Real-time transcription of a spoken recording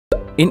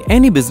In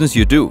any business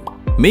you do,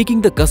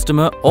 making the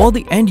customer or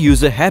the end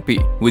user happy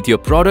with your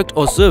product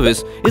or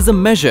service is a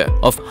measure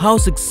of how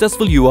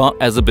successful you are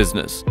as a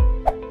business.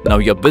 Now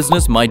your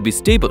business might be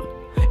stable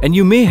and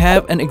you may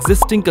have an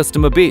existing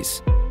customer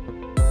base.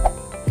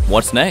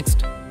 What's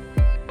next?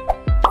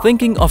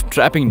 Thinking of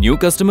trapping new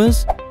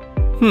customers?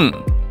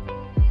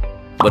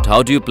 But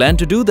how do you plan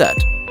to do that?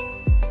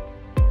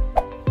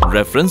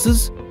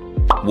 References?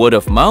 Word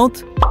of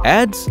mouth?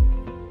 Ads?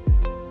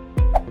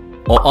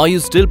 Or are you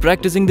still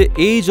practicing the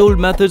age-old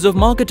methods of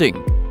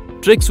marketing?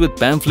 Tricks with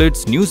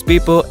pamphlets,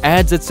 newspaper,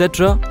 ads,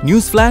 etc.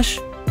 Newsflash?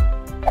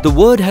 The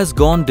world has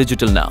gone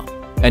digital now,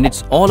 and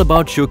it's all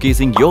about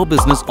showcasing your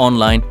business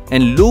online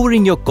and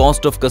lowering your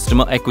cost of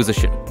customer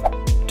acquisition.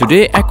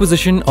 Today,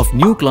 acquisition of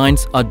new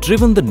clients are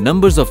driven the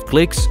numbers of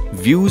clicks,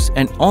 views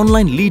and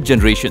online lead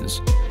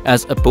generations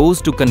as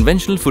opposed to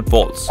conventional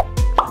footfalls.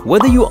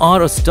 Whether you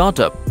are a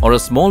startup or a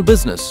small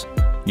business,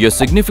 your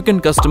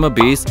significant customer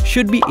base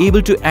should be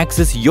able to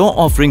access your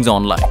offerings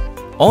online.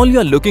 All you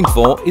are looking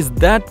for is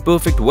that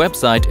perfect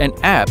website and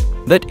app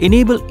that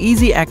enable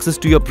easy access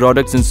to your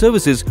products and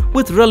services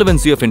with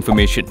relevancy of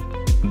information.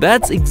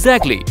 That's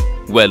exactly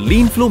where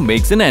Leanflo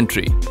makes an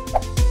entry.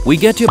 We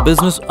get your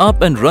business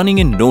up and running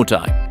in no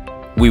time.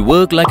 We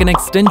work like an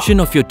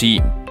extension of your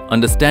team,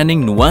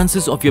 understanding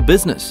nuances of your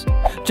business,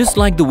 just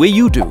like the way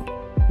you do.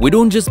 We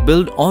don't just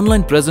build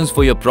online presence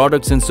for your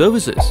products and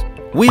services.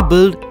 We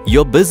build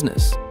your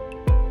business.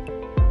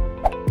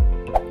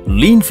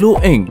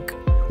 Leanflo Inc.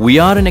 We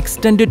are an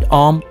extended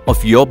arm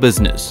of your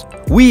business.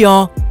 We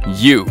are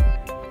you.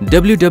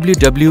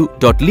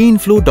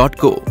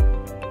 www.leanflo.co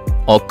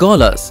or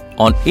call us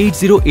on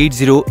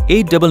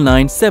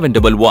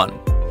 8080-899-711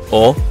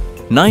 or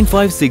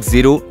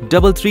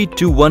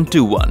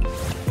 9560-332121.